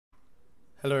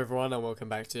Hello everyone and welcome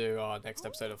back to our next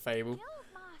episode of Fable.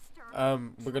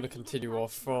 We're going to continue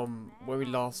off from where we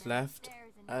last left,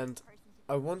 and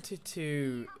I wanted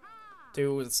to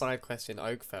do all the side quests in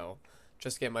Oakville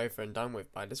just to get them over and done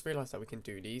with, but I just realised that we can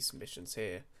do these missions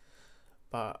here.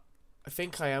 But I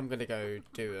think I am going to go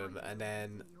do them and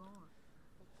then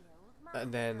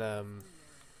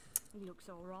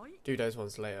do those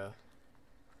ones later.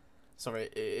 Sorry,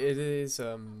 it is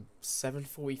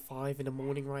 7:45 in the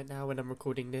morning right now when I'm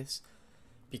recording this,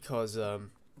 because I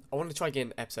want to try and get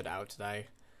an episode out today,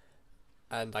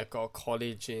 and I've got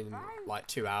college in like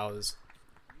 2 hours,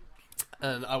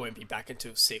 and I won't be back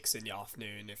until 6 in the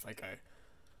afternoon if I go,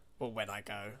 or when I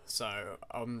go. So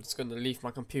I'm just gonna leave my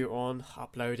computer on,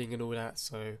 uploading and all that,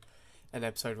 so an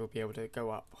episode will be able to go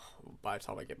up by the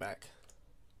time I get back.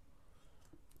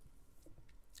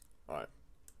 Alright.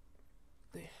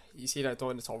 You see that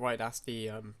door in the top right? That's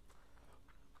the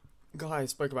guy I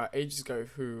spoke about ages ago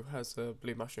who has a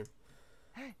blue mushroom.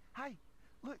 Hey, hi,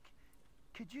 look,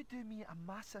 could you do me a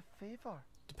massive favour?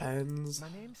 Depends. My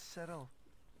name's Cyril.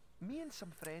 Me and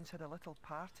some friends had a little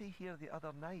party here the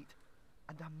other night,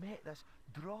 and I met this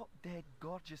drop-dead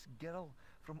gorgeous girl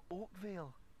from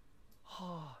Oakvale.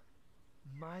 Oh,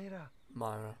 Myra.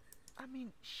 Myra. I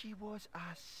mean, she was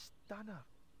a stunner.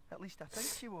 At least I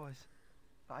think she was.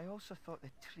 But I also thought the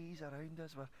trees around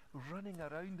us were running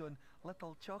around on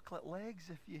little chocolate legs,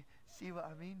 if you see what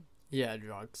I mean. Yeah,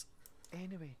 drugs.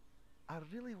 Anyway, I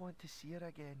really want to see her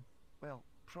again. Well,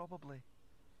 probably.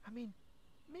 I mean,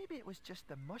 maybe it was just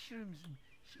the mushrooms and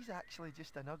she's actually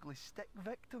just an ugly stick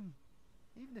victim.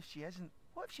 Even if she isn't,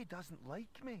 what if she doesn't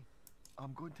like me?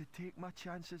 I'm going to take my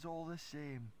chances all the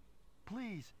same.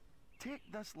 Please,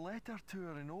 take this letter to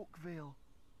her in Oakvale.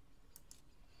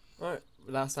 Right,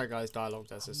 that's that guy's dialogue.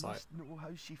 That's I just must know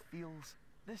how she feels.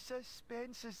 The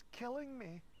suspense is killing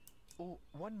me. Oh,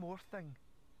 one more thing.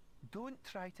 Don't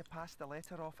try to pass the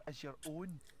letter off as your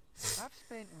own. I've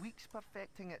spent weeks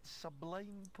perfecting its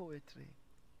sublime poetry.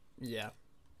 Yeah.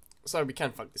 So we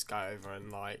can fuck this guy over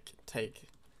and like take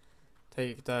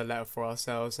the letter for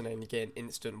ourselves, and then you get an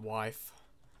instant wife.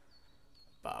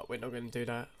 But we're not going to do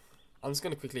that. I'm just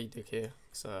going to quickly dig here.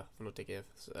 So I'm not digging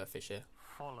fish here.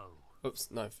 Follow.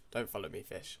 Oops, no, don't follow me,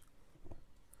 fish.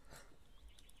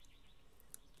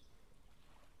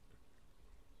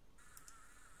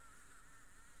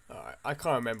 Alright, I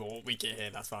can't remember what we get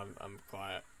here, that's why I'm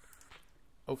quiet.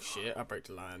 Oh shit, I broke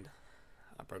the line.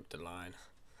 I broke the line.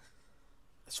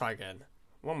 Let's try again.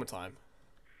 One more time.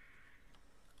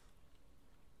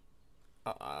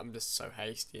 I'm just so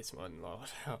hasty this morning, Lord.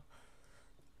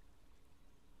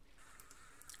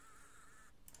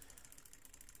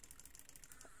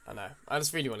 I know. I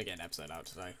just really want to get an episode out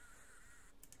today.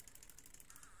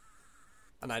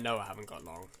 And I know I haven't got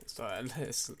long. So I know,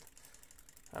 it's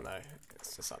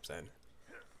just upsetting.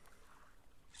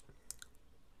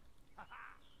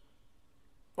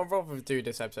 I'd rather do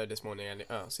this episode this morning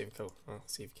and silver key. Oh,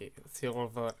 silver key.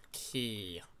 Silver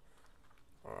key.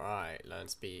 Alright, learn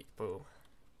speak. Boo.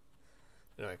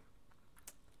 Anyway.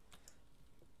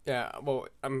 Yeah, well,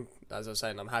 as I was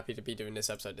saying, I'm happy to be doing this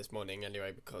episode this morning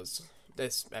anyway, because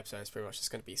this episode is pretty much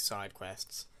just going to be side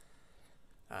quests.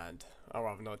 And I'd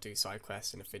rather not do side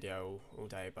quests in a video all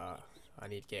day, but I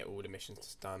need to get all the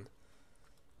missions done.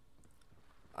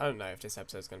 I don't know if this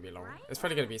episode is going to be long. It's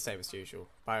probably going to be the same as usual,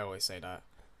 but I always say that.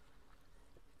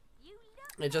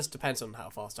 It just depends on how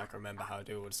fast I can remember how to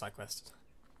do all the side quests.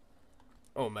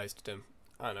 Or most of them.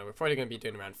 I don't know, we're probably going to be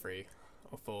doing around 3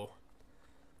 or 4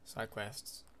 side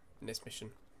quests in this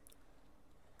mission.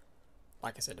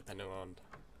 Like I said, depending on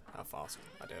how fast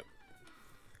I do it.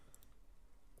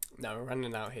 Now we're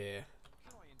running out here.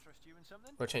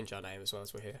 We'll change our name as well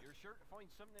as we're here.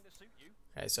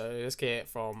 Okay, so let's get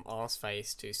from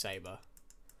Arseface to Saber.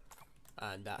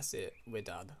 And that's it, we're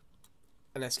done.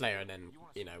 Unless later, and then,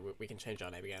 you know, we can change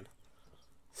our name again.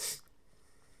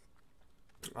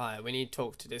 Alright, we need to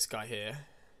talk to this guy here.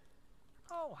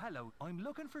 Oh, hello. I'm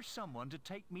looking for someone to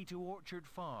take me to Orchard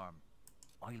Farm.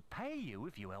 I'll pay you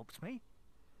if you helps me.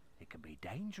 It can be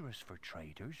dangerous for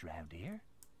traders round here.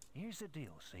 Here's the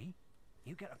deal, see?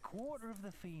 You get a quarter of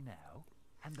the fee now,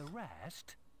 and the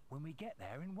rest when we get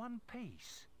there in one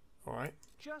piece. Alright.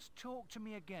 Just talk to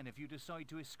me again if you decide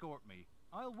to escort me.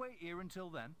 I'll wait here until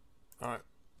then. Alright.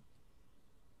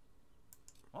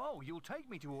 Oh, you'll take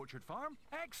me to Orchard Farm?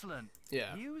 Excellent.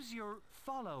 Yeah. Use your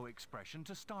follow expression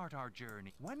to start our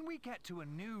journey. When we get to a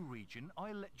new region,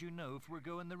 I'll let you know if we're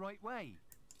going the right way.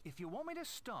 If you want me to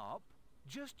stop,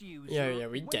 just use your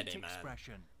we wait get it, man.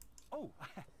 expression. Oh,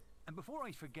 and before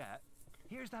I forget,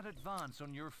 here's that advance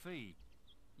on your fee.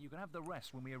 You can have the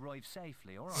rest when we arrive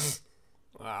safely, alright?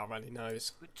 Wow, man, he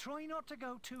knows. But try not to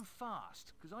go too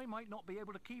fast, because I might not be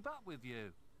able to keep up with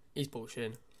you. He's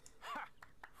bullshitting. Ha!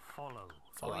 Follow.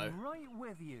 Follow. I'm right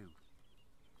with you.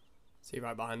 See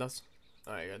right behind us?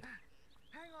 Alright, good.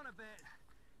 Hang on a bit.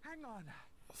 Hang on.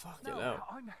 Fucking No, hell.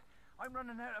 I'm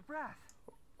running out of breath.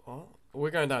 What?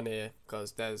 We're going down here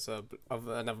because there's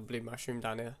another blue mushroom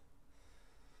down here.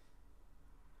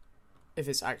 If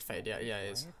it's activated, yeah,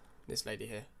 it is. This lady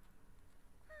here.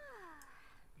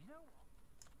 You know,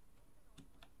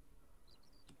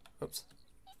 Oops.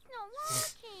 It's not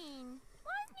working.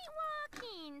 Why isn't it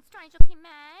working, strange looking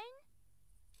man?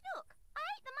 Look, I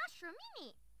ate the mushroom,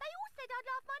 innit? They all said I'd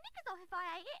laugh my knickers off if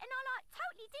I ate it, and I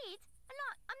totally did. And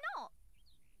I'm not.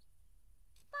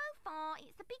 So far,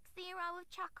 it's a big zero of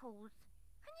chuckles.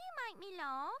 Can you make me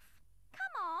laugh?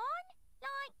 Come on.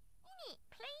 Like, innit,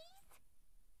 please?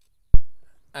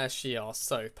 As she asked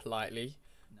so politely,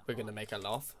 we're gonna make her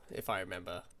laugh, if I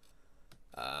remember.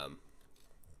 There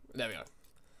we go.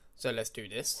 So let's do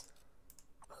this.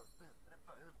 A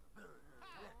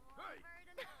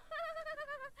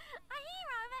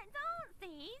hero that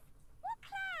dances? What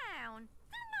clown?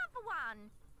 Do another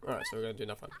one. Alright, so we're gonna do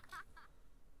another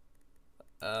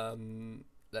one.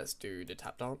 Let's do the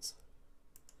tap dance.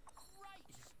 That was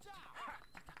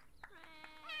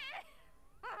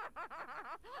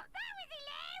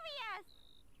hilarious.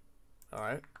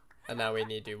 Alright. And now we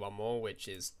need to do one more, which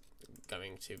is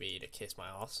going to be to kiss my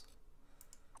ass.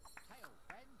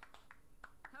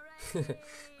 That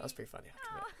was pretty funny, I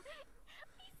Oh, can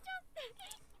it's just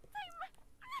so much.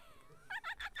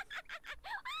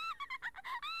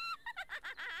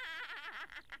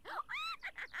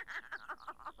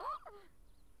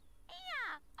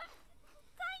 Here,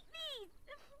 take these.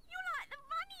 You're like the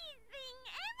funniest thing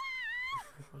ever.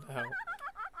 What the hell?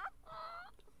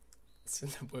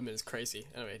 The woman's crazy.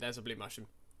 Anyway, there's a blue mushroom.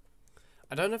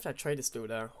 I don't know if that trade is still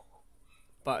there.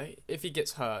 But if he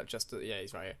gets hurt, yeah,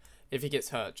 he's right here. If he gets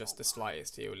hurt just the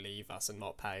slightest, he'll leave us and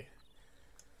not pay.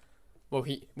 Well,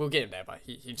 we'll get him there, but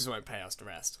he just won't pay us the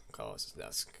rest. Cause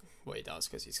that's what he does,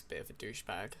 because he's a bit of a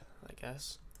douchebag, I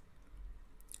guess.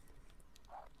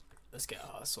 Let's get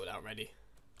our sword out ready.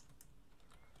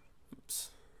 Oops.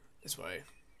 This way.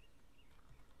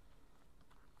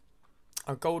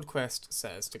 Our gold quest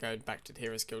says to go back to the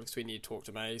Heroes Guild because we need to talk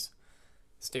to Maze.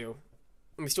 Still.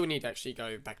 And we still need to actually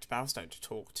go back to Bowstone to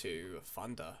talk to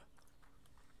Thunder.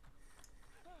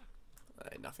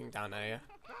 Nothing down there.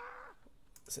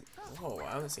 Whoa,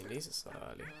 I haven't seen these so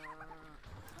early.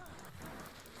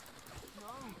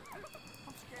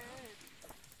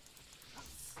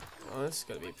 Oh, this is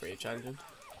going to be pretty challenging.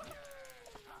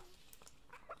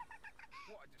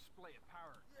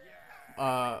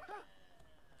 Our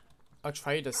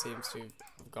trader seems to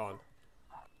have gone.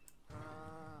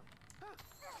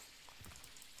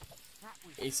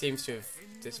 He seems to have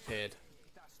disappeared.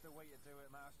 that's the way you do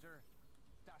it, master.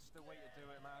 That's the way you do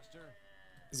it, master.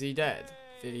 Is he dead?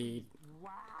 Did he...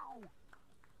 Wow.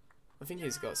 I think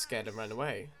he's got scared and ran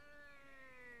away.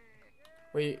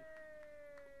 Wait.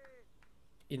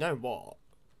 You know what?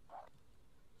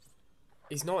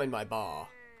 He's not in my bar.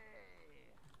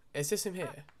 Is this him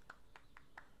here?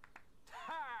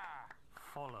 Ha!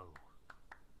 Follow.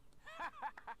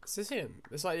 Is this him?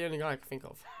 It's like the only guy I can think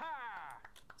of. Ha!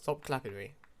 Stop clapping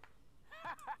me.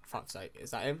 Fuck's sake.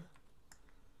 Is that him?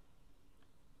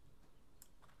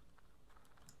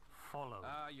 Follow.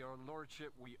 Ah, your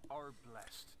lordship, we are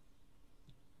blessed.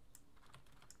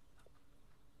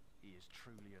 He is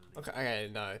truly a leader. Okay,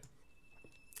 no.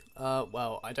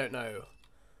 Well, I don't know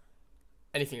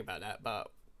anything about that,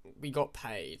 but we got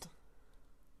paid.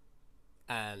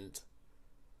 And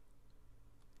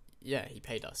yeah, he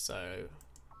paid us, so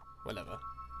whatever.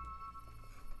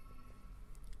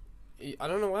 I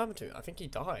don't know what happened to him. I think he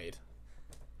died.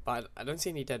 But I don't see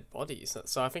any dead bodies,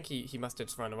 so I think he must have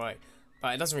just run away.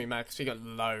 But it doesn't really matter because we got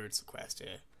loads of quests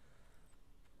here.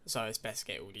 So it's best to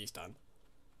get all these done.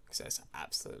 Because there's an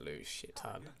absolute shit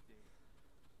ton.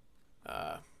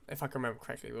 If I can remember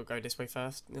correctly, we'll go this way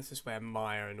first. This is where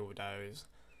Maya and all those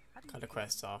kind of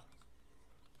quests are.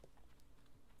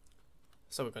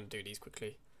 So we're going to do these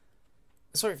quickly.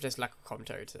 Sorry for this lack of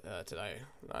commentary today.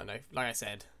 I know, like I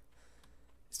said,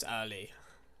 it's early.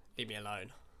 Leave me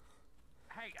alone.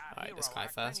 Hey, Alright, hero, this guy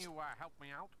first. Can you help me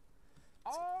out?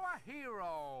 Oh, a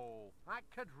hero! I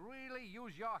could really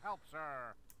use your help,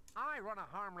 sir. I run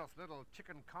a harmless little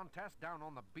chicken contest down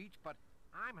on the beach, but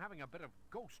I'm having a bit of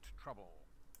ghost trouble.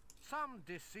 Some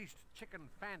deceased chicken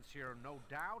fancier, no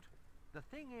doubt. The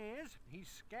thing is, he's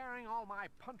scaring all my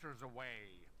punters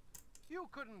away. You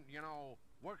couldn't, you know,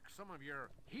 work some of your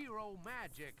hero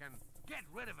magic and get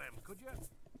rid of him, could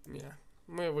you? Yeah,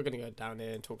 we're gonna go down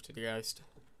here and talk to the ghost.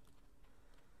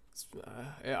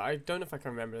 I don't know if I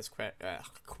can remember this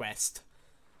quest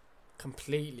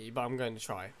completely, but I'm going to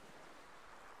try.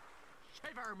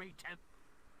 Shiver me tent.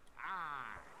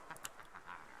 Ah,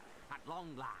 at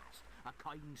long last, a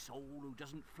kind soul who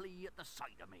doesn't flee at the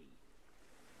sight of me.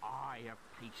 I have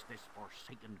paced this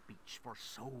forsaken beach for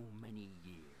so many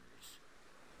years.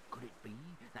 Could it be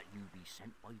that you be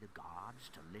sent by the gods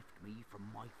to lift me from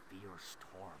my fierce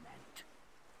torment?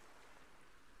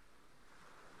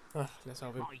 Let's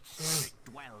help him. My spirit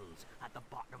dwells at the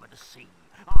bottom of the sea.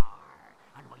 Arr!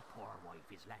 And my poor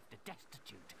wife is left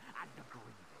destitute and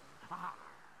grieving. Arr!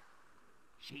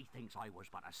 She thinks I was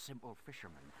but a simple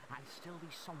fisherman and still be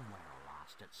somewhere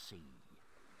lost at sea.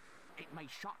 It may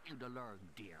shock you to learn,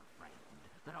 dear friend,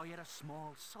 that I had a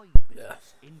small side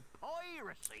business in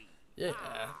piracy. Yeah.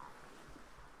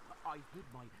 I hid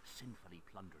my sinfully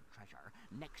plundered treasure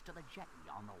next to the jetty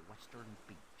on the western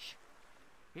beach.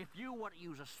 If you want to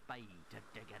use a spade to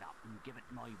dig it up and give it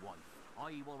my wife,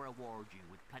 I will reward you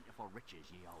with plentiful riches,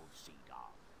 ye old sea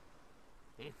dog.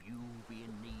 If you be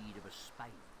in need of a spade,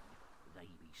 they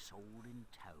be sold in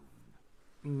town.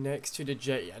 Next to the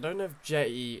jetty. I don't know if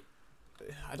jetty...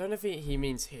 I don't know if he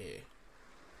means here.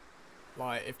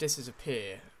 Like, if this is a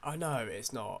pier. Oh, no,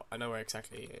 it's not. I know where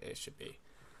exactly it should be.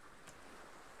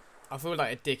 I feel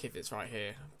like a dick if it's right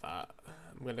here, but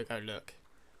I'm going to go look.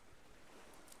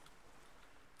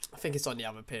 I think it's on the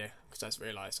other pier, because I just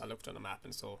realised I looked on the map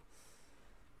and saw.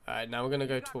 Alright, now we're going to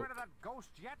go talk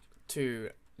to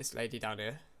this lady down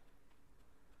here.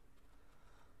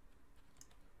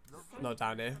 Not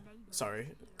down here. Sorry,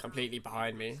 completely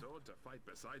behind me.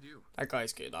 That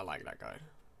guy's good. I like that guy.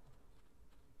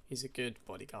 He's a good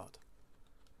bodyguard.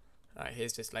 Alright,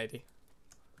 here's this lady.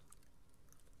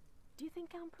 Do you think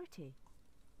I'm pretty?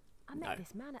 I met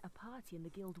this man at a party in the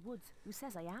Guild Woods who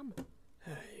says I am.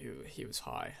 He was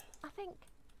high. I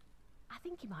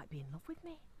think he might be in love with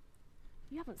me.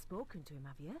 You haven't spoken to him,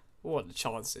 have you? What are the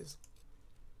chances?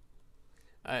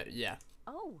 Yeah.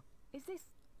 Oh, is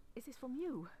this from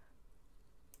you?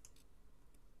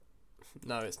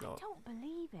 No, it's not. I don't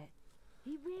believe it.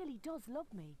 He really does love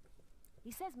me.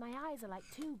 He says my eyes are like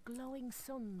two glowing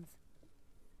suns.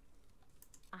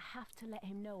 I have to let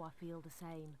him know I feel the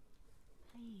same.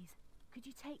 Please, could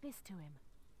you take this to him?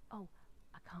 Oh,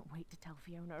 I can't wait to tell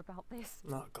Fiona about this.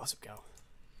 No, gossip girl.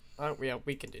 Oh, yeah,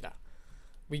 we can do that.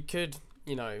 We could,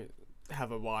 you know,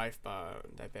 have a wife, but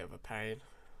they're a bit of a pain.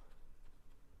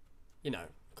 You know,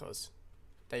 because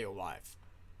they're your wife.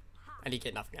 And you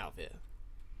get nothing out of it.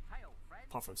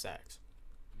 Apart from sex.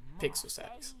 Pixel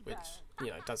sex, which, you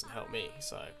know, doesn't help me,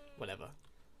 so whatever.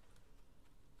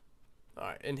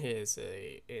 Alright, in here's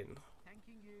a inn.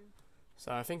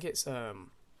 So I think it's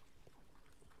I'm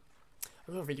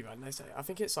not really right now, so I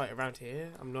think it's like around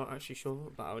here. I'm not actually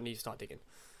sure, but I'll need to start digging.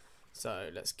 So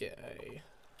let's get a...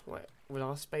 Wait, will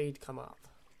our spade come up?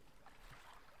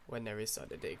 When there is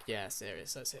something to dig. Yes, there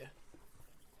is, that's here.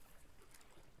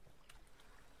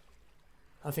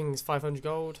 I think it's 500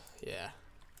 gold. Yeah.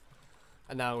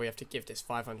 And now we have to give this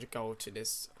 500 gold to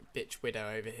this bitch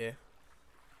widow over here.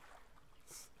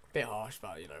 Bit harsh,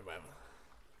 but you know, whatever.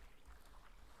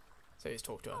 So let's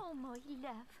talk to her. Oh, my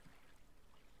love.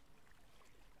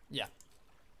 Yeah.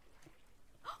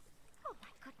 Oh, my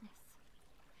goodness.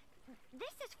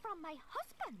 This is from my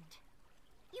husband.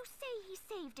 You say he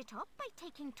saved it up by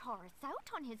taking Taurus out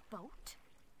on his boat?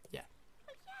 Yeah.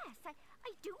 Well, yes,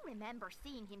 I do remember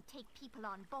seeing him take people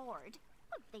on board.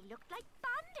 Well, they looked like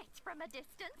bandits from a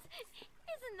distance.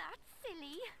 Isn't that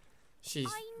silly? She's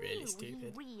really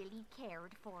stupid. He really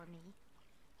cared for me.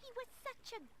 He was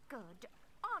such a good,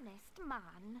 honest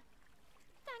man.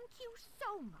 Thank you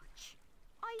so much.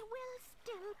 I will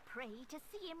still pray to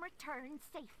see him return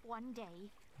safe one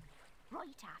day.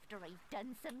 Right after I've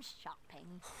done some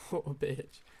shopping. What a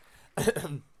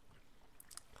bitch.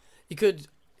 You could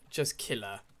just kill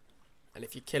her. And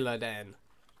if you kill her then,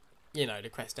 you know, the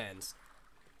quest ends.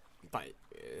 But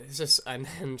it's just, and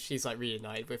then she's like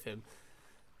reunited with him.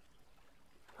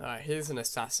 Alright, here's an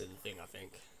assassin thing, I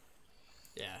think.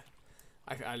 Yeah.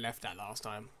 I left that last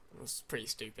time. It was pretty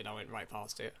stupid, I went right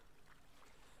past it.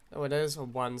 Oh, there's a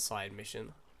one side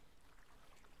mission.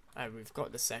 And we've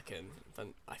got the second, but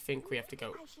I think we have to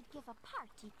go... I should give a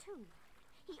party too.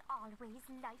 He always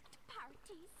liked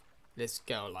parties. This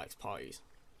girl likes parties.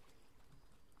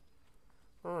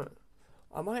 Alright.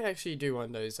 I might actually do one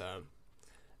of those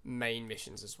main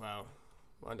missions as well.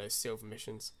 One of those silver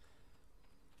missions.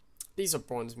 These are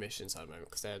bronze missions at the moment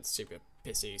because they're super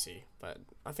piss easy. But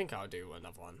I think I'll do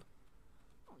another one.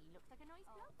 Oh, he looks like a nice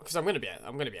bloke. Because I'm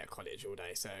gonna be at college all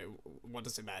day, so what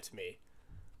does it matter to me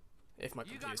if my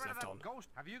You got computer's rid of left that on. ghost?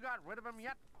 Have you got rid of him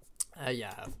yet?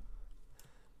 Yeah, I have.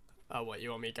 Oh, what, you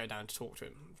want me to go down to talk to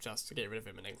him? Just to get rid of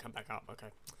him and then come back up? Okay.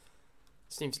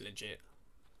 Seems legit.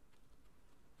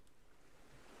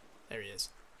 There he is.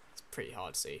 It's pretty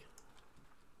hard to see.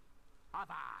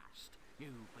 Avast!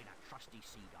 You've been a trusty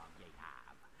sea dog, ye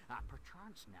have.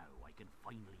 Perchance now I can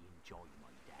finally enjoy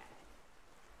my day.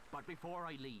 But before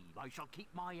I leave, I shall keep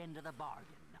my end of the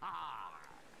bargain. Ha!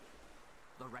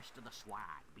 The rest of the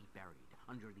swag be buried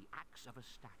under the axe of a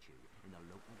statue in the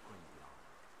local graveyard.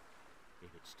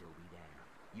 If it still be there,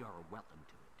 you're welcome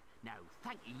to it. Now,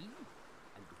 thank ye,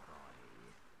 and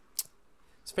goodbye.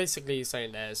 It's basically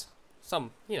saying there's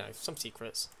some, you know, some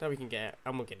secrets that we can get,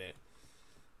 and we'll get it.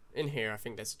 In here, I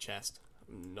think there's a chest.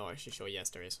 I'm not actually sure. Yes,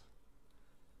 there is.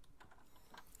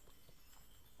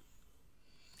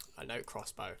 A note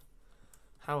crossbow.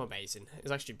 How amazing.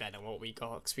 It's actually better than what we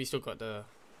got, because we still got the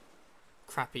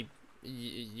crappy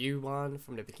U one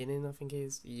from the beginning, I think it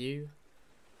is. U?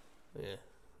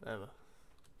 Yeah.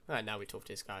 Alright, now we talk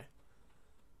to this guy.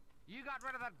 You got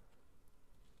rid of that...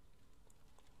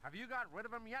 Have you got rid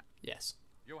of him yet? Yes.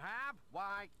 You have?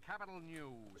 Why, capital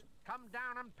news. Come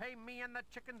down and pay me and the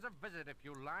chickens a visit if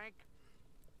you like.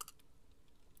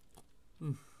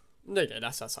 There you go,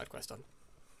 that's our side quest done.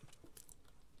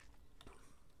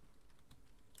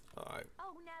 Alright.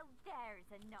 Oh, now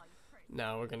there's a nice fruit.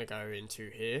 Now we're gonna go into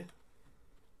here.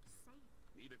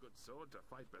 Need a good sword to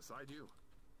fight beside you.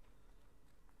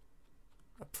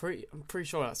 I'm pretty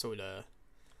sure that's all the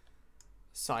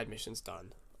side missions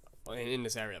done in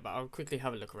this area, but I'll quickly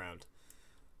have a look around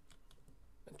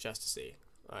just to see.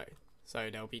 Alright, so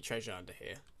there'll be treasure under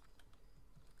here.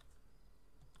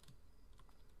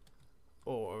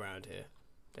 Or around here.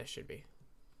 There should be.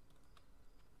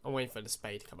 I'm waiting for the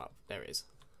spade to come up. There it is.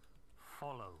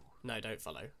 Follow. No, don't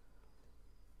follow.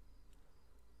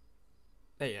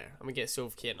 There you go. I'm gonna get a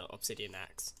silver key and an obsidian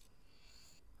axe.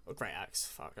 Or great axe.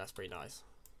 Fuck, that's pretty nice.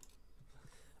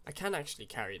 I can actually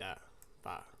carry that,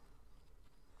 but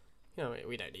you know,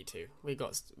 we don't need to. We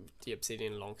got the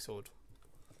obsidian longsword.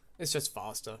 It's just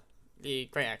faster. The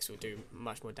great axe will do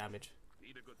much more damage.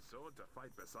 Need a good sword to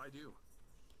fight beside you.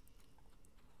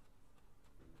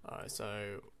 Alright,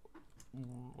 so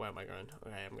where am I going?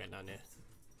 Okay, I'm going down here.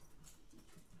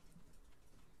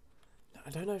 I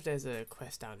don't know if there's a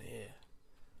quest down here.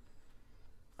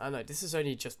 I don't know, this has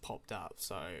only just popped up,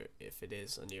 so if it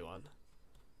is a new one.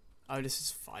 Oh, this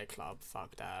is Fight Club.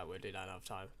 Fuck that, we'll do that another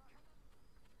time.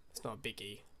 It's not a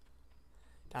biggie.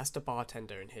 That's the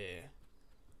bartender in here.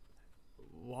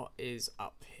 What is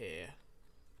up here?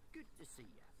 Good to see you.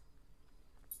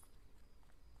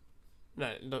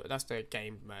 No, look, that's the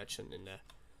game merchant in there.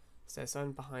 Is there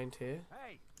something behind here?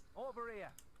 Hey, over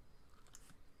here.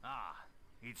 Ah,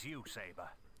 it's you, Saber.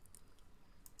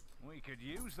 We could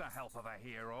use the help of a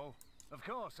hero. Of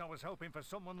course, I was hoping for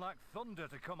someone like Thunder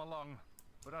to come along,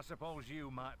 but I suppose you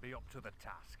might be up to the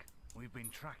task. We've been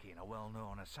tracking a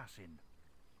well-known assassin.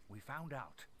 We found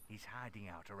out he's hiding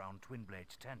out around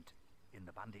Twinblade's tent in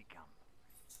the bandit camp.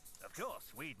 Of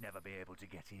course, we'd never be able to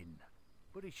get in,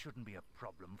 but it shouldn't be a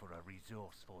problem for a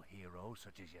resourceful hero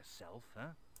such as yourself,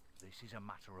 huh? This is a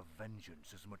matter of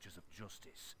vengeance as much as of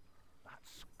justice. That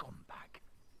scumbag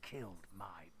killed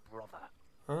my brother.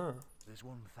 Huh. There's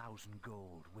 1,000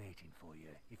 gold waiting for you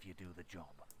if you do the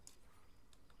job.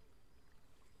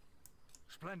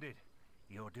 Splendid.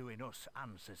 You're doing us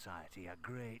and society a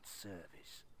great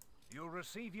service. You'll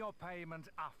receive your payment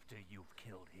after you've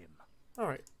killed him.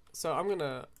 Alright, so I'm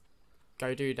gonna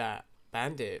go do that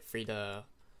bandit, free the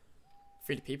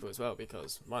people as well,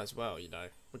 because might as well, you know,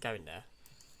 we're going there.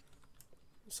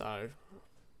 So,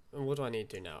 what do I need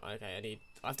to do now? Okay,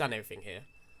 I've done everything here.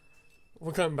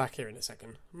 We're going back here in a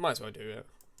second. Might as well do it.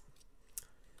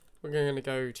 We're going to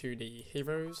go to the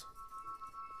heroes.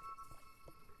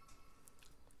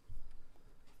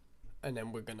 And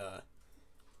then we're gonna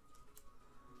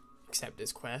accept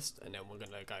this quest, and then we're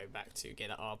gonna go back to get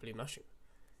our blue mushroom.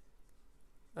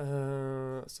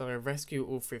 So rescue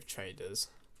all thrift traders.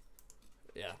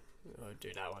 Yeah, we'll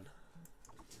do that one.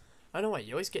 I don't know why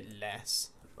you always get less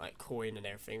like coin and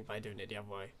everything by doing it the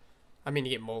other way. I mean,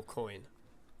 you get more coin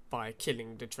by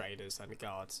killing the traders and the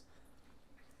guards.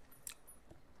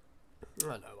 I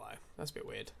don't know why. That's a bit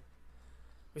weird.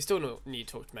 We still don't need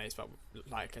to talk to mates, but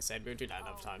like I said, we'll do that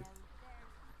another time.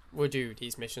 We'll do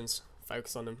these missions,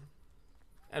 focus on them,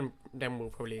 and then we'll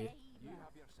probably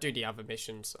do the other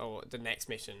missions, or the next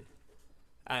mission,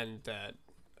 and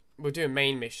we'll do a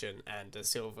main mission and a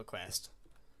silver quest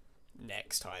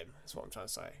next time, that's what I'm trying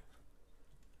to say.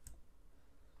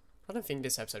 I don't think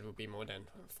this episode will be more than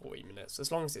 40 minutes, as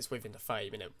long as it's within the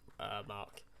 30-minute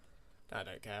mark. I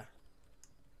don't care.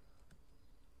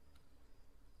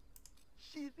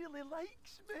 really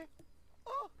likes me.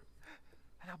 Oh,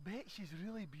 and I bet she's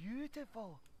really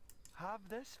beautiful. Have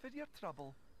this for your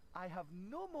trouble. I have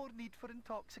no more need for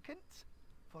intoxicants,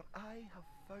 for I have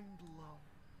found love.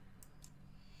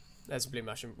 There's a blue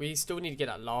mushroom. We still need to get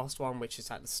that last one, which is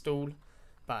at the stall.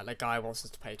 But the guy wants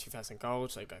us to pay 2,000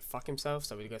 gold, so go fuck himself.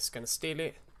 So we're just gonna steal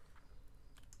it.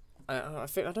 I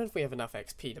don't know if we have enough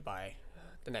XP to buy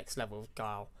the next level of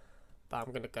Guile, but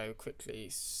I'm gonna go quickly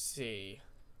see.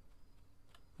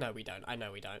 No, we don't. I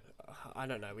know we don't. I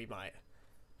don't know. We might.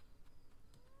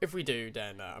 If we do,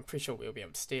 then I'm pretty sure we'll be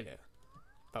able to steal it.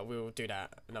 But we'll do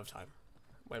that another time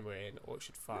when we're in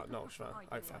Orchard Farm. Not Orchard Farm.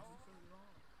 Oakvale.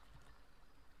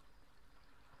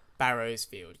 Barrows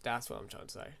Field. That's what I'm trying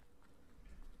to say.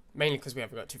 Mainly because we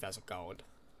haven't got 2,000 gold.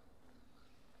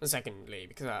 And secondly,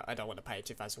 because I don't want to pay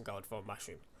 2,000 gold for a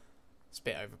mushroom. It's a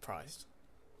bit overpriced.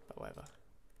 But whatever.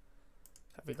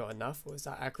 Have we got enough? Or is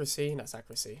that accuracy? That's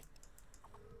accuracy.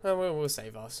 Oh, we'll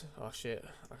save us. Oh shit.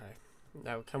 Okay.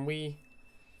 Now, can we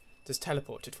just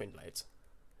teleport to Twin Blades?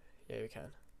 Yeah, we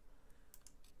can.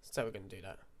 So we're going to do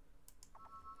that.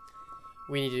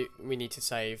 We need to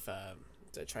save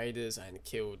the traders and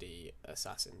kill the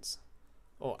assassins.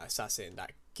 Or assassin,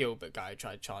 that Gilbert guy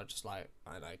tried to charge us like,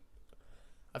 I don't know.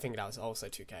 I think that was also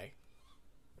 2k.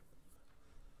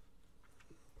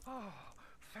 Oh,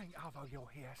 thank Avo you're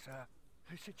here, sir.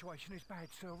 The situation is bad,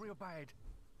 sir, real bad.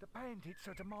 The bandits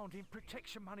are demanding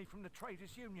protection money from the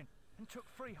Traders' Union and took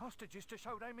 3 hostages to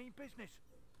show they mean business.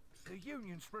 The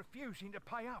union's refusing to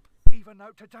pay up, even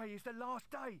though today is the last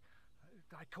day.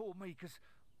 They called me because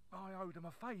I owed them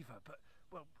a favour, but,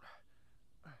 well,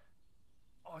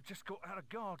 I just got out of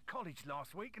Guard College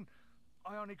last week and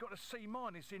I only got a C-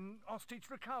 in hostage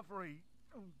recovery.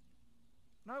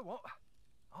 Know what?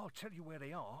 I'll tell you where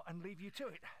they are and leave you to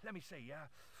it. Let me see.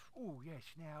 Oh yes.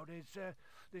 Now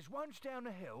there's ones down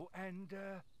the hill and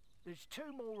there's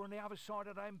 2 more on the other side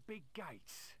of them big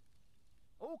gates.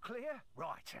 All clear?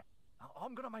 Right.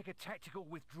 I'm gonna make a tactical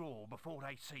withdrawal before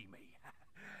they see me.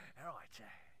 All right.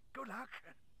 Good luck.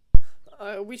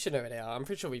 We should know where they are. I'm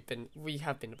pretty sure we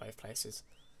have been to both places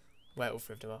where all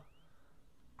 3 of them are.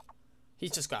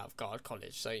 He's just got out of Guard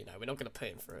College, so you know we're not going to put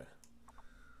him through it.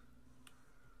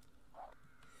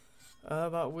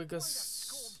 But we're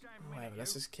just whatever.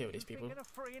 Let's just kill these people.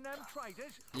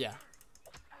 Yeah.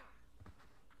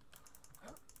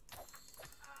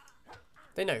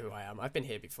 They know who I am. I've been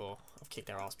here before. I've kicked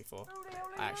their ass before.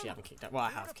 I actually haven't kicked their. Well,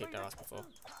 I have kicked their ass before.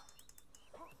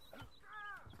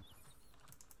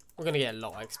 We're gonna get a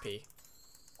lot of XP.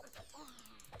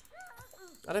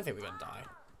 I don't think we're gonna die.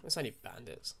 It's only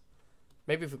bandits.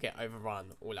 Maybe if we get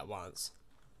overrun all at once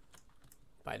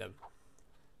by them.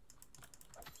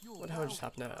 What the hell just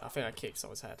happened there? I think I kicked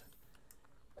someone's head.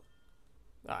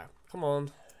 Alright, come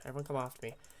on. Everyone come after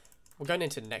me. We're going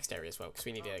into the next area as well because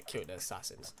we need to kill the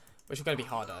assassins. Which is going to be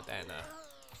harder than...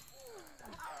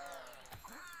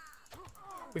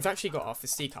 We've actually got our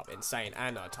physique up insane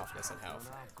and our toughness and health.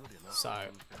 So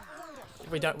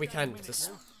we can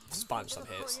just sponge some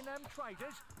hits.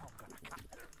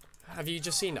 Have you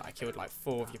just seen that I killed like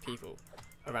 4 of your people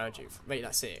around you? Wait,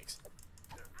 that's 6.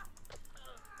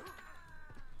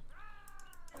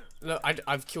 Look,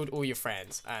 I've killed all your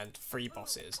friends and 3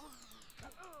 bosses.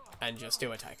 And you're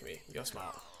still attacking me. You're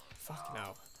smart. Fucking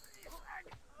hell.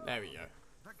 There we go.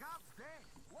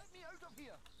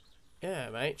 Yeah,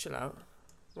 mate, chill out.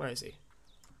 Where is he?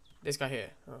 This guy here.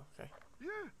 Oh, okay.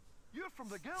 You're from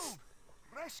the guild.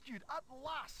 Rescued at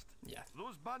last. Yeah.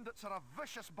 Those bandits are a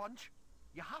vicious bunch.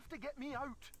 You have to get me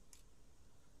out.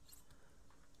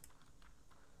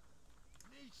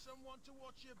 Need someone to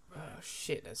watch your back. Oh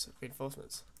shit, there's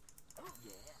reinforcements.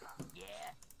 Yeah.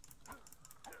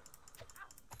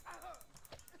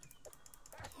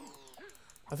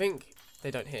 I think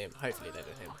they don't hear him. Hopefully they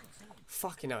don't hear him.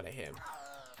 Fucking hell, they hear him.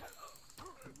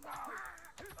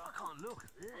 I can't look.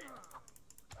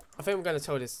 I think I'm going to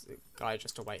tell this guy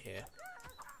just to wait here.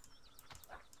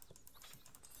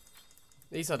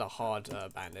 These are the hard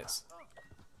bandits.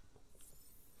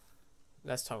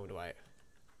 Let's tell him to wait.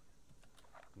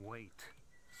 Wait.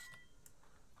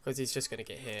 Because he's just going to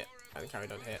get hit and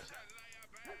carried on hit.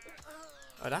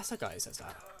 Oh, that's the guy who says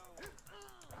that.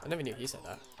 I never knew he said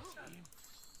that.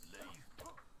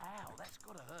 Ow, that's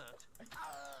gotta hurt.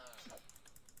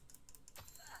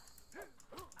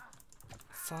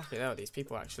 Fucking hell, these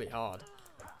people are actually hard.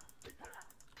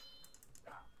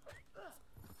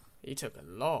 He took a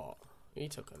lot. He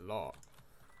took a lot.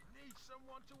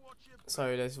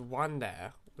 So there's one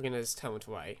there. We're going to just tell him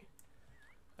to wait.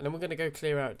 And then we're going to go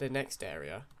clear out the next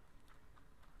area.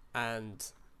 And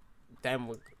then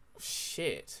we'll...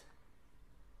 Shit.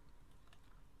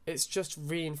 It's just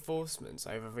reinforcements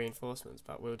over reinforcements,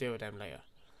 but we'll deal with them later.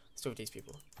 Still with these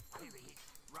people.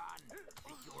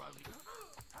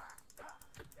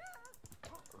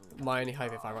 My only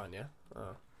hope if I run, yeah?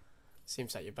 Oh.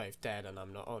 Seems like you're both dead and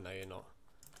I'm not. Oh no, you're not.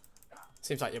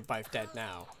 Seems like you're both dead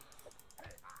now.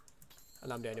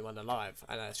 And I'm the only one alive.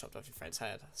 And I chopped off your friend's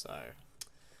head, so...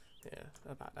 yeah,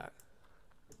 about that.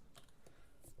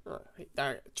 Oh,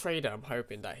 that trader, I'm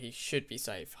hoping that he should be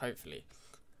safe, hopefully.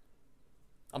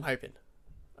 I'm hoping.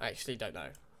 I actually don't know.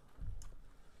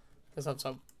 Let's have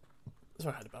some...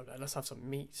 sorry, I had about that. Let's have some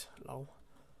meat, lol.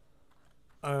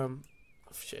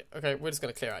 Shit. Okay, we're just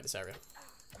gonna clear out this area.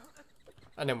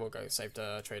 And then we'll go save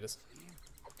the traders.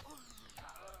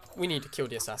 We need to kill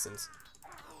the assassins.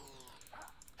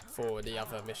 For the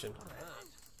other mission.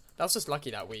 That was just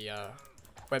lucky that we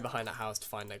went behind that house to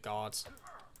find their guards.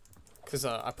 Because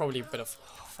I probably would have...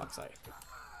 oh, fuck's sake.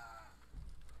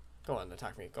 Go on,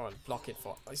 attack me. Go on, block it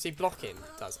for... you see, blocking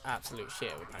does absolute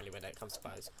shit apparently when it comes to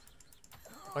bows.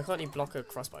 Why can't you block a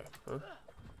crossbow? Huh?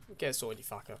 Get a sword, you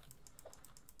fucker.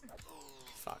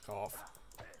 Fuck off.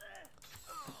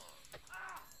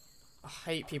 I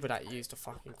hate people that use the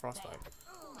fucking crossbow.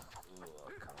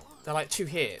 They're like 2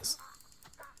 hits.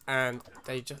 And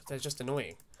they're just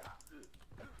annoying.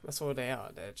 That's all they are.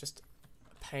 They're just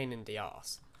a pain in the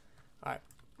ass. Alright,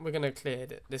 we're gonna clear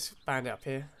this bandit up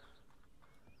here.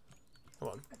 Come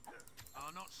on.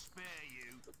 I'll not spare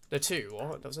you. The 2?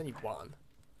 What? There was only 1.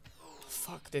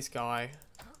 Fuck this guy.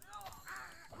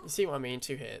 You see what I mean?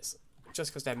 2 hits.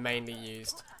 Just because they're mainly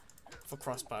used for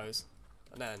crossbows.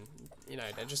 And then, you know,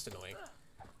 they're just annoying.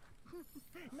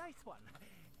 Nice one.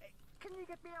 Can you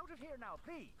get me out of here now,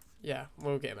 please? Yeah,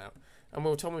 we'll get him out. And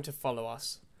we'll tell him to follow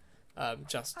us.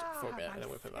 Just for a bit, and then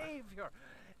we'll put him back.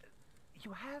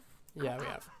 You have? Yeah, we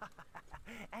have.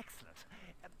 Excellent.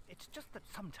 It's just that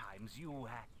sometimes you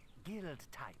guild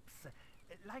types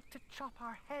like to chop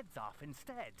our heads off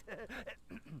instead.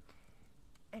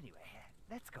 Anyway,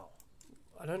 let's go.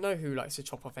 I don't know who likes to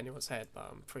chop off anyone's head, but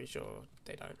I'm pretty sure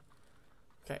they don't.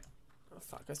 Okay. Oh,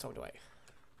 fuck, let's tell him to wait.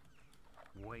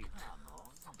 Wait.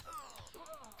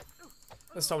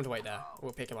 Let's tell him to wait there.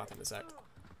 We'll pick him up in a sec.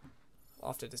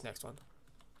 After this next one.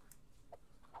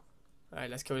 Alright,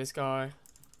 let's kill this guy.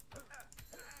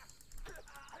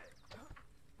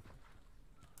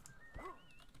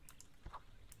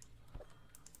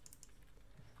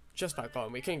 Just about got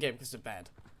him. We couldn't get him because of the bed.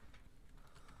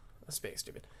 That's a bit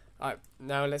stupid. Alright,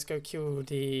 now let's go kill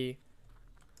the...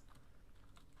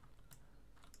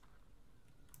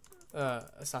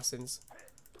 assassins.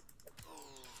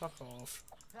 Fuck off.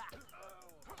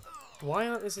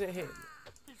 Why isn't it him?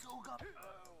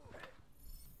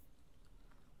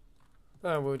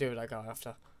 Oh, we'll deal with that guy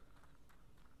after.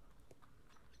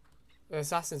 The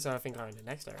assassins I think are in the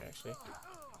next area actually.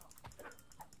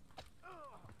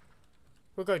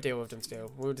 We'll go deal with them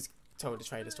still. We'll just tell the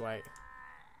traders to wait.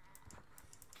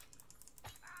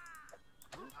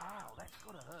 Ow, that's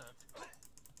gonna hurt.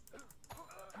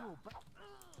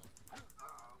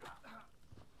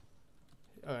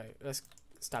 Alright, let's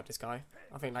stab this guy.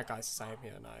 I think that guy's the same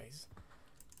here. No, he's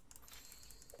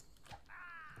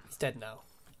dead now.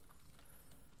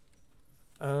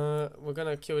 We're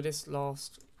gonna kill this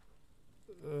last...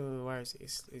 where is he?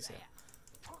 He's here.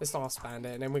 This last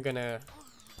bandit, and then we're gonna...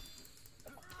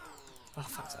 oh,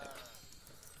 fuck's sake.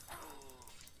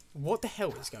 What the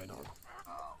hell is going on?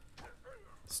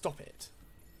 Stop it.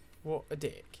 What a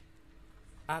dick.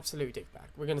 Absolute dickbag.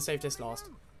 We're gonna save this last...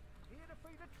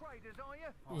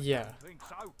 yeah.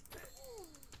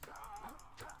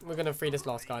 We're gonna free this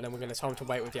last guy, and then we're gonna tell him to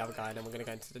wait with the other guy, and then we're gonna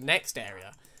go into the next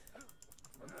area.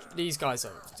 These guys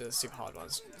are the super hard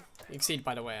ones. You can see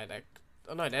by the way they're...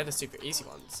 oh no, they're the super easy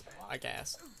ones, I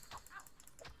guess.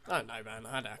 I don't know, man.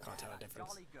 I can't tell the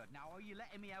difference. Now, are you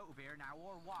letting me out of here now,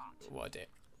 or what? What a dick.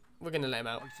 We're gonna let him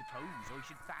out. I suppose I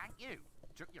should thank you.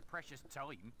 Took your precious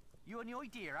time. You any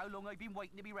idea how long I've been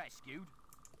waiting to be rescued?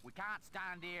 We can't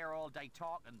stand here all day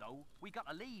talking, though. We got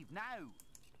to leave now.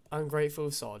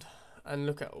 Ungrateful sod. And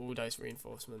look at all those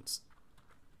reinforcements.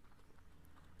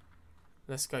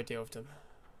 Let's go deal with them.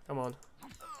 Come on.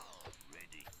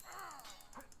 Ready.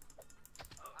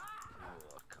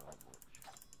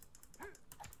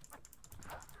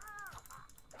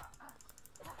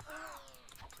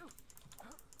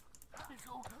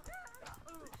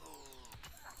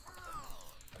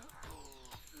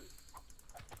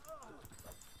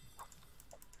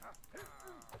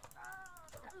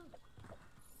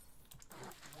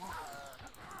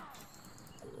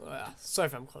 Sorry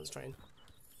if I'm concentrating.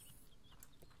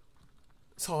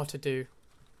 It's hard to do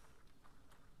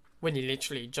when you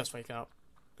literally just wake up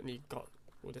and you got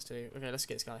all this to do. Okay, let's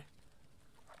get this guy.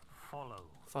 Follow.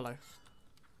 Follow.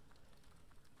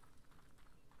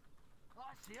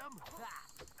 I see 'em.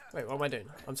 Wait, what am I doing?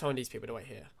 I'm telling these people to wait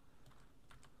here.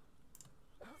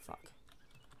 Fuck.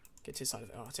 Get to the side of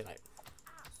it. Oh, too late.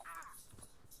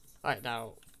 Alright,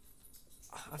 now...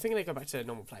 I think they go back to their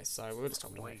normal place, so we're going to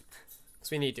stop them. Wait.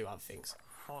 Because we need to do other things.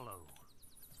 Follow.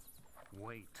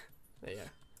 Wait. There you go.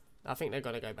 I think they're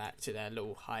going to go back to their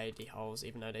little hidey holes,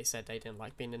 even though they said they didn't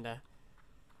like being in there.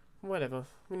 Whatever.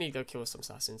 We need to go kill some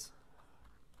assassins.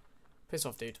 Piss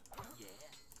off, dude. Yeah.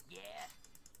 Yeah.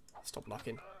 Stop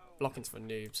blocking. Blocking's for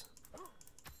noobs.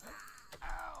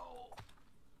 Ow.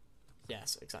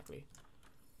 Yes, exactly.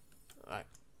 Alright.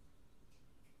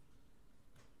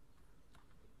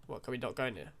 What, can we not go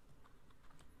in here?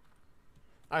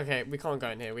 Okay, we can't go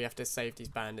in here. We have to save these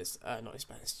bandits. Not these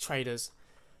bandits. Traders.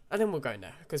 And then we'll go in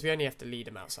there. Because we only have to lead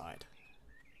them outside.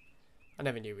 I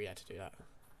never knew we had to do that.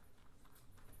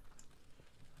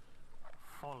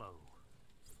 Follow.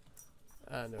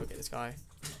 And then we'll get this guy.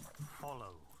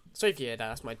 Follow. So if you hear that,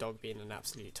 that's my dog being an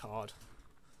absolute tard.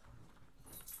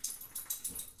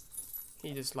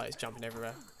 He just likes jumping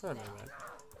everywhere. I don't know,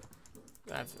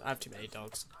 man. I have too many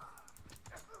dogs.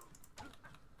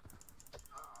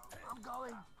 I'm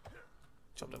going.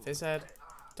 Chopped off his head.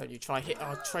 Don't you try hit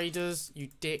our traders, you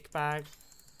dick bag.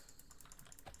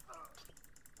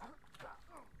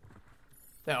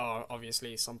 There are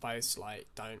obviously some posts like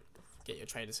don't get your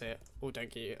traders hit, or don't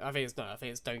get your, I think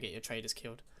it's don't get your traders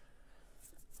killed.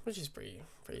 Which is pretty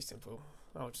simple.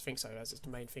 I would just think so, as it's the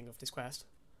main thing of this quest.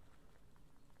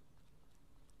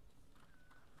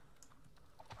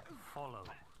 Follow.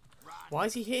 Why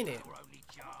is he hitting it?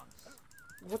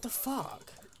 What the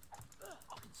fuck?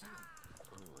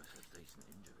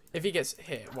 If he gets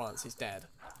hit once, he's dead.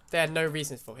 They had no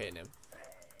reason for hitting him.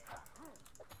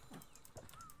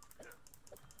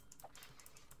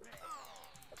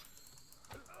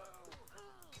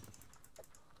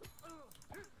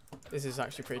 This is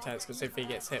actually pretty tense because if he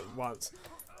gets hit once,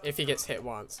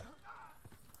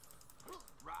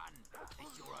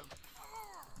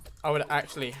 I would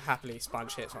actually happily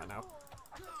sponge hits right now.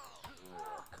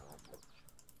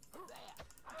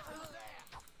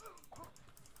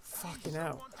 Fucking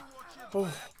hell.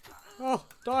 Oh. Oh,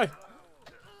 die.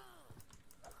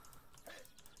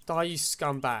 Die, you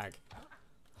scumbag.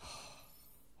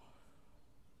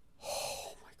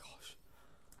 Oh my gosh.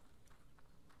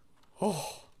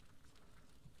 Oh.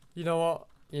 You know what?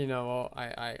 You know what?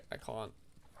 I can't.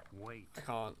 Wait. I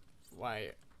can't.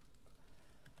 Wait.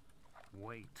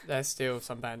 Wait. There's still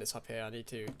some bandits up here. I need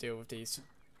to deal with these.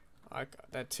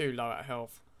 They're too low at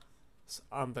health. It's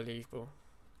unbelievable.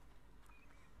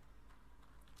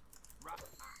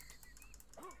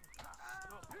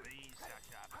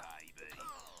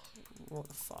 What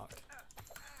the fuck?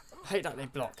 I hate that they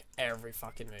block every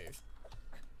fucking move.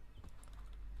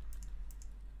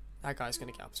 That guy's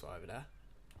gonna get up as well over there.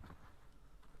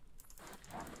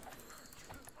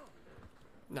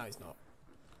 No, he's not.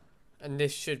 And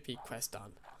this should be quest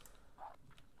done.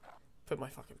 Put my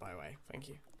fucking bow away. Thank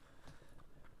you.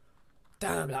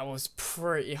 Damn, that was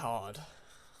pretty hard.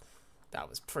 That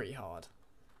was pretty hard.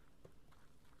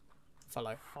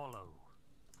 Follow. Follow.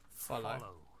 Follow.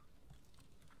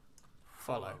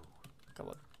 Follow. Come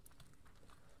on.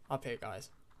 Up here, guys.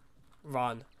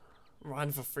 Run.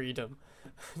 Run for freedom.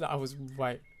 That was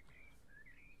way...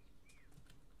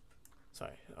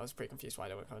 Sorry, I was pretty confused why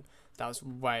they weren't coming. That was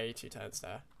way too tense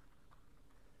there.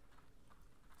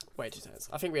 Way too tense.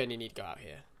 I think we only need to go out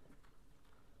here.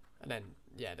 And then,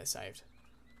 yeah, they're saved.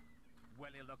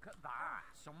 Well, you look at that.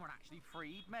 Someone actually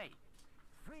freed me.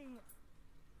 Free.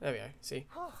 There we go, see?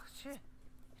 Oh, shit.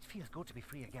 It feels good to be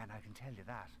free again, I can tell you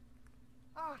that.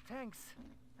 Oh, thanks.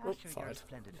 Oh, Sure, you're a fired.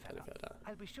 splendid Kind fellow. of got that.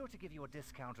 I'll be sure to give you a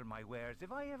discount on my wares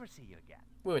if I ever see you again.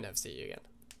 We'll never see you again.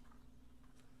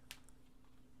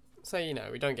 So, you know,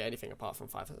 we don't get anything apart from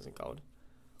 5,000 gold.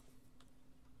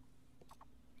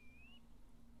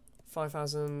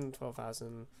 5,000,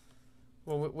 12,000.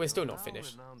 Well, we're still not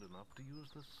finished. Renowned enough to use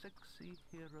the sexy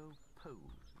hero pose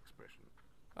expression.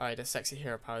 Alright, the sexy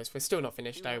hero pose. We're still not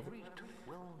finished though.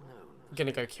 Well known. We're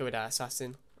gonna go kill that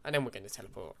assassin. And then we're gonna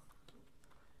teleport.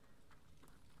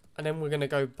 And then we're gonna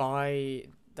go buy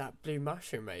that blue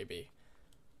mushroom maybe.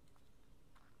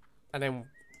 And then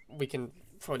we can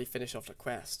probably finish off the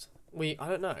quest. I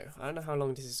don't know. I don't know how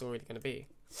long this is already gonna be.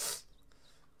 It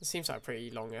seems like a pretty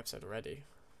long episode already.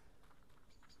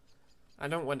 I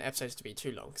don't want episodes to be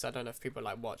too long because I don't know if people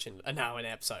like watching an hour an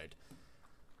episode.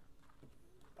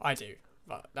 I do,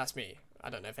 but that's me.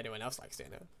 I don't know if anyone else likes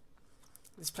doing it.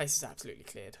 This place is absolutely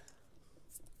cleared.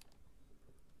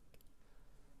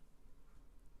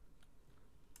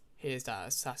 Here's that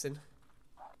assassin.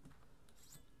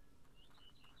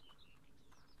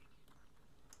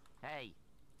 Hey,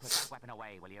 put that weapon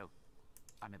away, will you?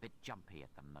 I'm a bit jumpy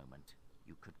at the moment.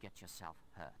 You could get yourself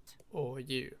hurt. Or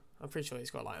you. I'm pretty sure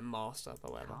he's got like a master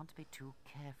or whatever. Can't be too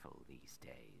careful these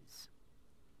days.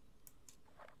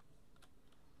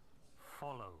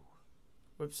 Follow.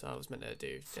 Whoops, I was meant to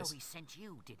do So this. he sent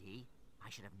you, did he? I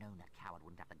should have known that coward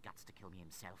wouldn't have the guts to kill me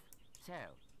himself. So,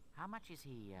 how much is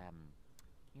he,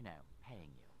 you know, paying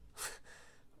you?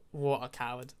 What a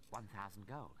coward. 1,000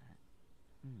 gold,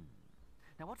 huh?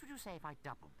 Now what would you say if I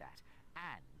doubled that,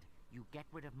 and you get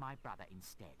rid of my brother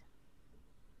instead?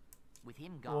 With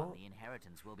him gone, What? the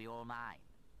inheritance will be all mine.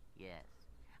 Yes.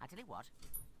 I tell you what,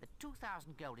 the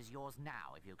 2,000 gold is yours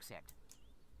now, if you accept.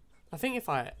 I think if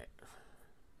I...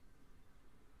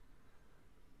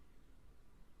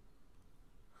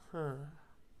 Huh.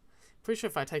 Pretty sure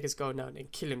if I take his gold now and then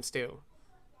kill him still,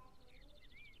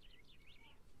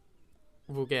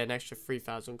 we'll get an extra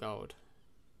 3,000 gold.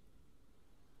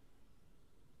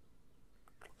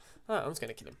 Alright, I'm just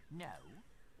gonna kill him. No.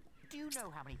 Do you know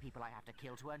how many people I have to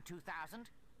kill to earn 2,000?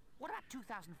 What about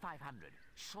 2,500?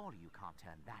 Surely you can't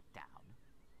turn that down.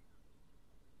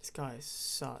 This guy is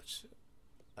such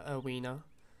a wiener.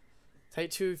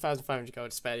 Take 2,500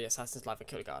 gold to spare the assassin's life and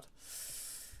kill the guard.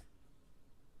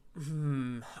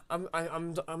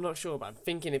 I'm not sure, but I'm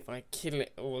thinking if I kill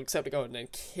it or accept the gold and then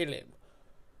kill him,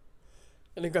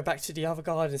 and then go back to the other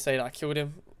guard and say that I killed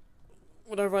him,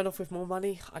 would I run off with more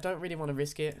money? I don't really want to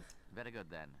risk it. Very good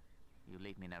then. You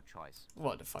leave me no choice.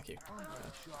 What the fuck you?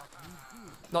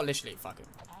 Not literally, fuck him.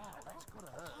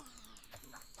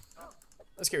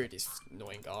 Let's get rid of these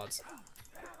annoying guards.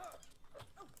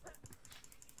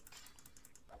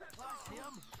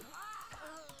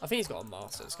 I think he's got a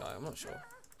master, this guy, I'm not sure.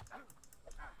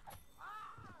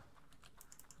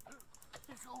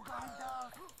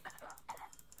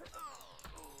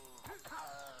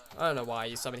 I don't know why I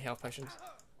use so many health potions.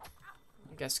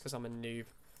 I guess because I'm a noob.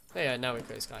 Oh yeah, now we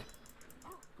kill this guy.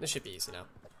 This should be easy now.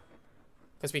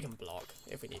 Because we can block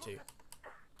if we need to.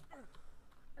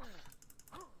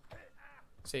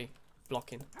 See?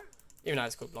 Blocking. Even though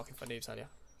it's called blocking for noobs earlier.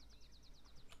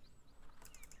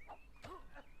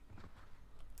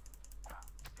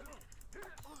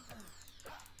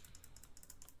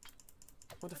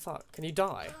 What the fuck? Can you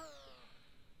die?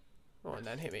 Oh, and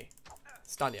then hit me.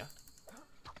 Stun ya.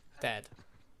 Dead.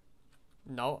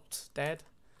 Not dead.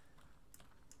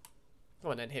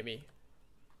 Go on then, hit me.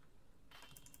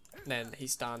 And then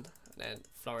he's stunned. And then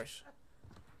flourish.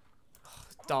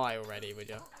 Die already, would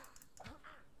you?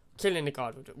 Killing the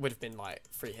guard would have been like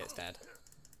 3 hits dead.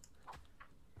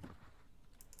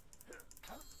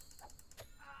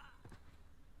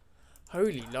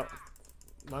 Holy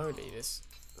moly, this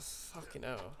fucking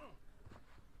hell.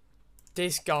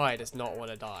 This guy does not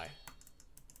want to die.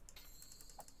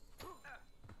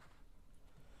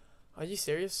 Are you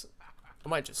serious? I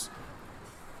might just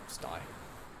die.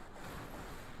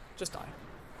 Just die.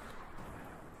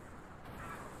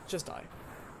 Just die.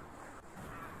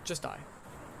 Just die.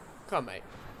 Come on, mate.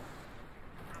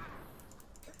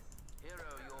 Hero,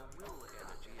 your will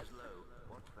energy is low.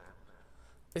 What's that?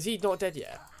 Is he not dead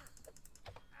yet?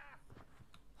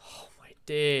 Oh my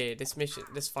dear, this mission,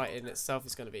 this fight in itself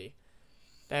is going to be...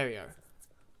 There we go. I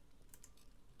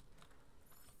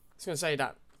was going to say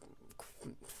that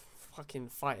fucking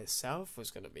fight itself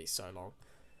was going to be so long.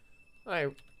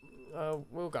 Alright,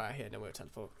 we'll go out here and then we'll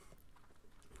teleport.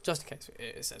 Just in case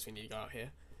it says we need to go out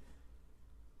here.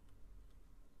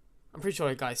 I'm pretty sure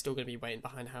the guy's still going to be waiting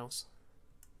behind the house.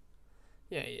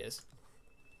 Yeah, he is.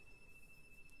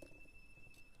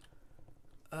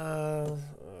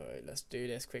 Alright, let's do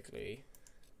this quickly.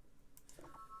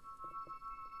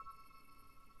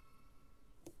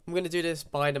 I'm going to do this,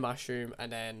 buy the mushroom,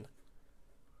 and then...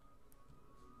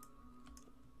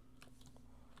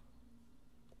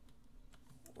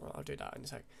 Well, I'll do that in a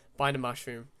sec. Buy the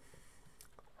mushroom.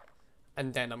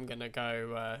 And then I'm going to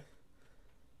go...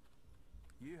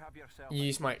 You have yourself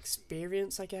use my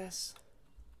experience, I guess.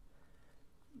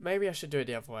 Maybe I should do it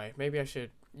the other way. Maybe I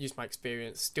should use my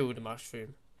experience, steal the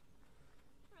mushroom.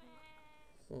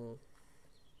 I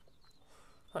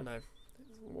don't know.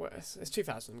 It's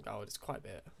 2,000 gold. It's quite a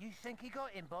bit. You think he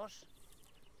got him, boss?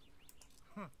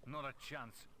 Not a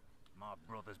chance. My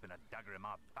brother's been a dagger in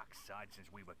my backside since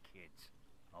we were kids.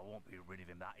 I won't be rid of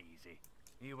him that easy.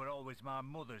 He were always my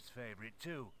mother's favourite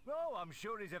too. Oh, I'm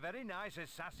sure he's a very nice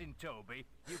assassin, Toby.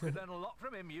 You could learn a lot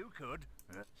from him, you could.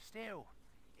 Still,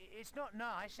 it's not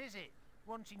nice, is it?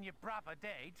 Wanting your brother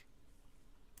dead.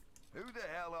 Who the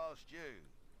hell asked you?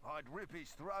 I'd rip his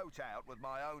throat out with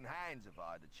my own hands if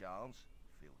I had the chance.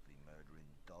 Filthy murdering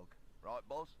dog. Right,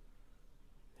 boss?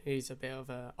 He's a bit of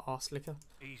a arse licker.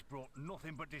 He's brought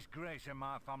nothing but disgrace in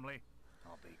my family.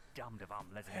 I'll be damned if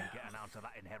I'm letting him get an ounce of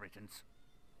that inheritance.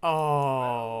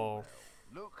 Oh,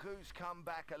 Look who's come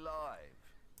back alive.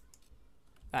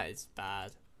 that is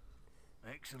bad.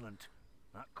 Excellent.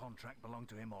 That contract belonged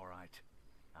to him, all right.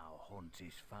 Our hunt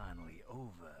is finally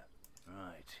over.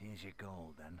 Right, here's your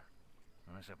gold then.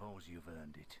 I suppose you've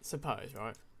earned it. Suppose,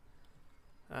 right?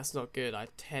 That's not good. I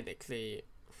technically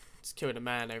just killed a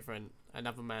man over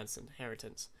another man's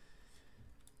inheritance.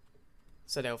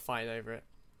 So they'll fight over it.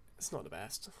 It's not the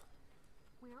best.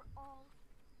 We're all...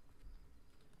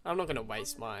 I'm not gonna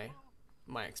waste my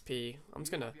XP. I'm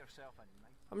just gonna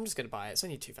buy it. It's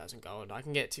only 2,000 gold. I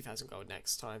can get 2,000 gold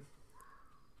next time.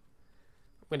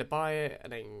 I'm gonna buy it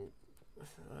and then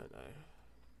I don't know.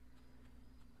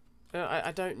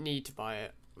 I don't need to buy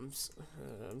it. I'm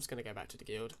just gonna go back to the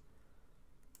guild.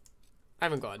 I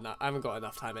haven't got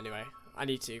enough time anyway. I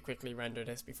need to quickly render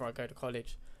this before I go to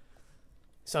college.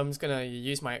 So I'm just gonna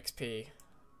use my XP,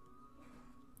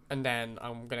 and then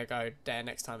I'm gonna go there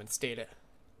next time and steal it.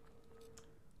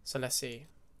 So let's see.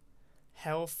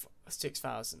 Health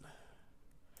 6,000.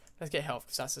 Let's get health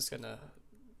because that's just gonna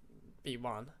be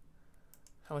 1.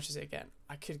 How much is it again?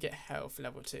 I could get health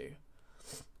level 2.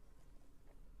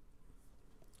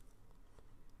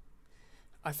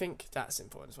 I think that's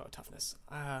important as well. Toughness.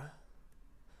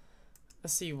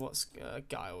 Let's see what's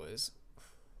guile is.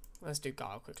 Let's do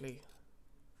guile quickly.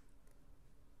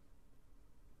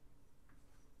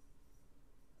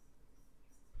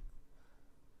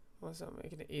 What's that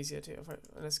making it easier to?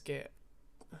 Let's get.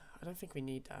 I don't think we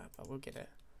need that, but we'll get it.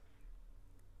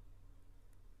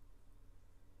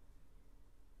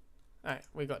 Alright,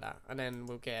 we got that, and then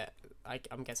we'll get.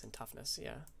 I'm guessing toughness.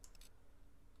 Yeah.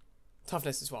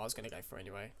 Toughness is what I was going to go for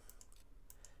anyway.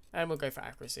 And we'll go for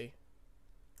accuracy.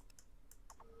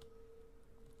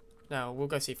 Now, we'll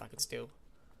go see if I can steal.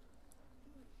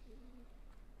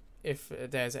 If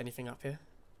there's anything up here.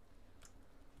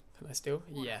 Can I steal?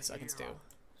 Yes, I can steal.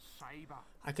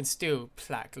 I can steal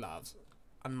plaque gloves.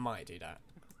 I might do that.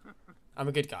 I'm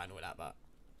a good guy and all that, but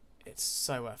it's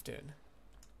so worth doing.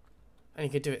 And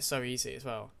you could do it so easy as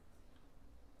well.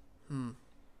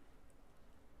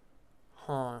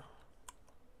 Huh.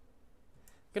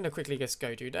 I'm gonna quickly just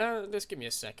go, dude. Just give me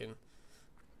a second.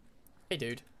 Hey,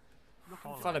 dude.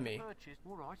 Follow me.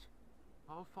 All right,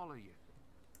 I'll follow you.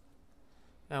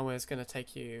 Now we're just gonna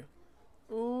take you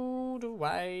all the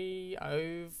way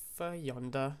over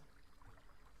yonder,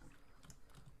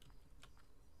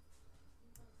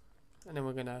 and then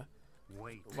we're gonna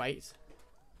wait.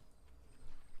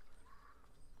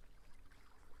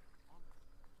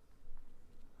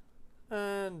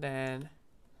 And then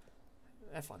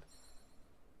F1.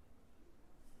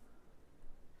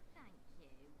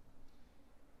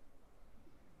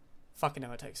 Fucking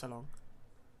hell, it takes so long.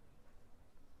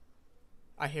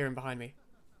 I hear him behind me.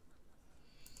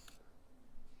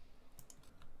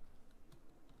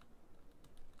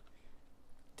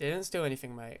 Didn't steal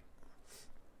anything, mate.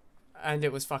 And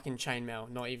it was fucking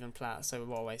chainmail, not even plat, so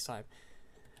what a waste of time.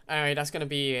 Anyway, that's going to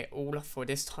be it all for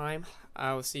this time.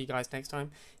 I'll see you guys next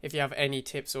time. If you have any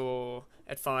tips or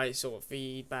advice or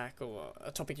feedback or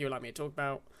a topic you would like me to talk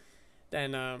about,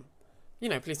 then, you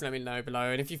know, please let me know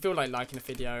below. And if you feel like liking the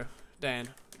video, then,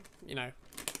 you know,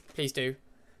 please do,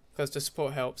 because the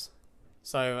support helps.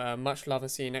 So much love and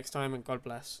see you next time, and God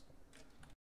bless.